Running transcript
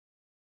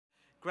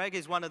Greg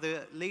is one of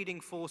the leading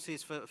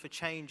forces for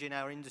change in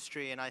our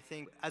industry, and I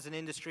think as an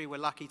industry we're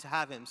lucky to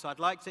have him. So I'd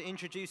like to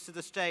introduce to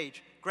the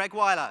stage Greg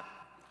Wyler.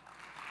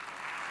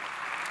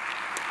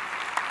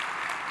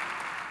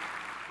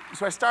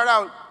 So I start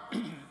out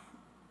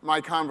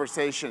my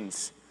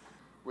conversations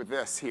with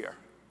this here: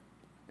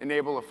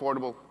 enable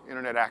affordable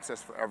internet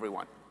access for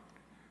everyone.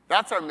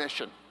 That's our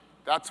mission.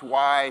 That's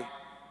why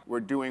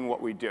we're doing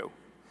what we do.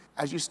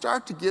 As you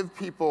start to give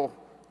people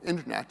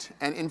internet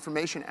and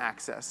information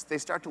access, they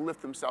start to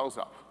lift themselves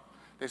up.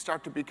 They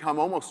start to become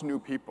almost new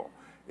people.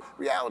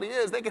 Reality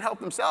is they can help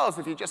themselves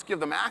if you just give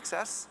them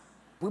access.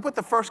 We put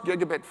the first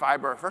gigabit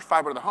fiber, first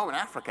fiber to the home in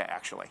Africa,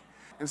 actually,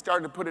 and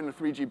started to put in a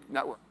 3G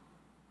network.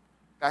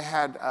 I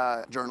had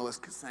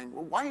journalists saying,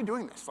 well, why are you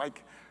doing this?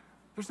 Like,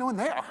 there's no one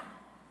there.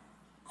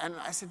 And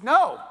I said,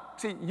 no.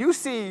 See, you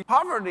see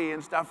poverty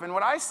and stuff, and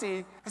what I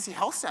see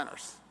health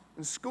centers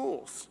and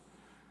schools.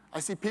 I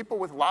see people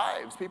with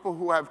lives, people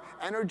who have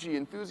energy,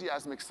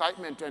 enthusiasm,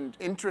 excitement, and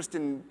interest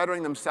in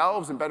bettering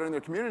themselves and bettering their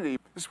community.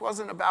 This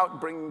wasn't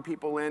about bringing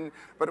people in,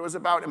 but it was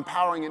about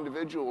empowering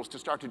individuals to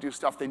start to do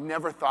stuff they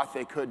never thought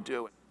they could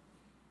do.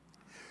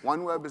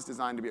 OneWeb is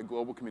designed to be a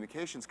global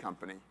communications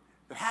company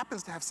that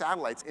happens to have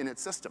satellites in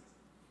its system.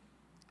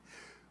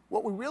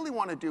 What we really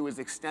want to do is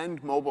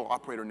extend mobile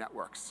operator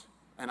networks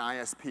and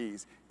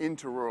ISPs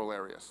into rural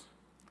areas.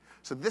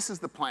 So this is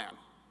the plan.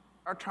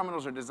 Our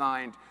terminals are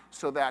designed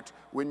so that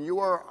when you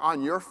are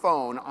on your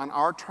phone, on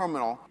our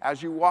terminal,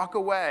 as you walk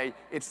away,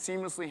 it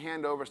seamlessly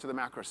handovers to the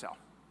macro cell.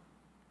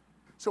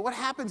 So what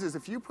happens is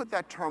if you put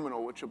that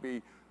terminal, which will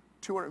be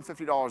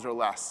 $250 or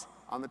less,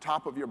 on the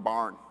top of your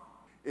barn,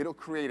 it'll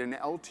create an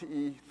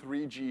LTE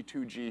 3G,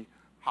 2G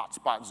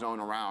hotspot zone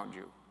around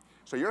you.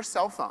 So your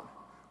cell phone,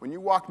 when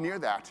you walk near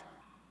that,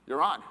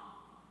 you're on.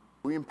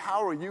 We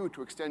empower you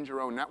to extend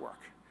your own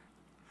network.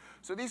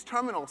 So these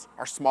terminals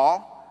are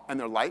small and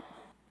they're light.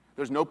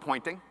 There's no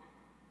pointing,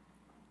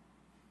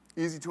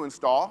 easy to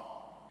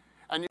install,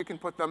 and you can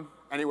put them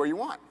anywhere you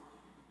want.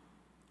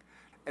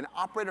 An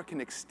operator can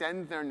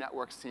extend their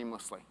network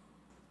seamlessly.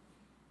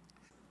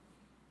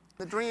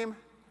 The dream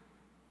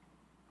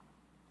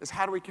is,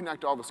 how do we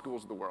connect all the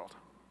schools of the world?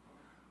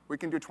 We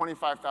can do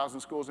 25,000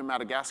 schools in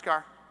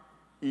Madagascar,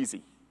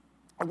 easy.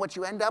 And what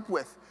you end up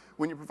with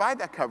when you provide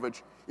that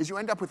coverage is you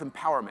end up with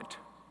empowerment.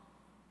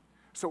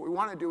 So what we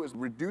want to do is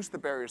reduce the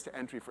barriers to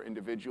entry for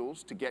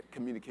individuals to get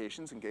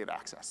communications and get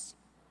access,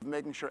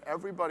 making sure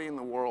everybody in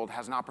the world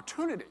has an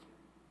opportunity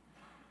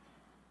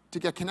to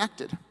get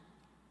connected.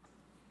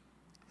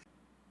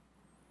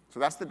 So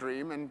that's the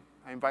dream, and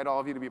I invite all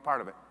of you to be a part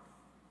of it.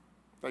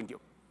 Thank you.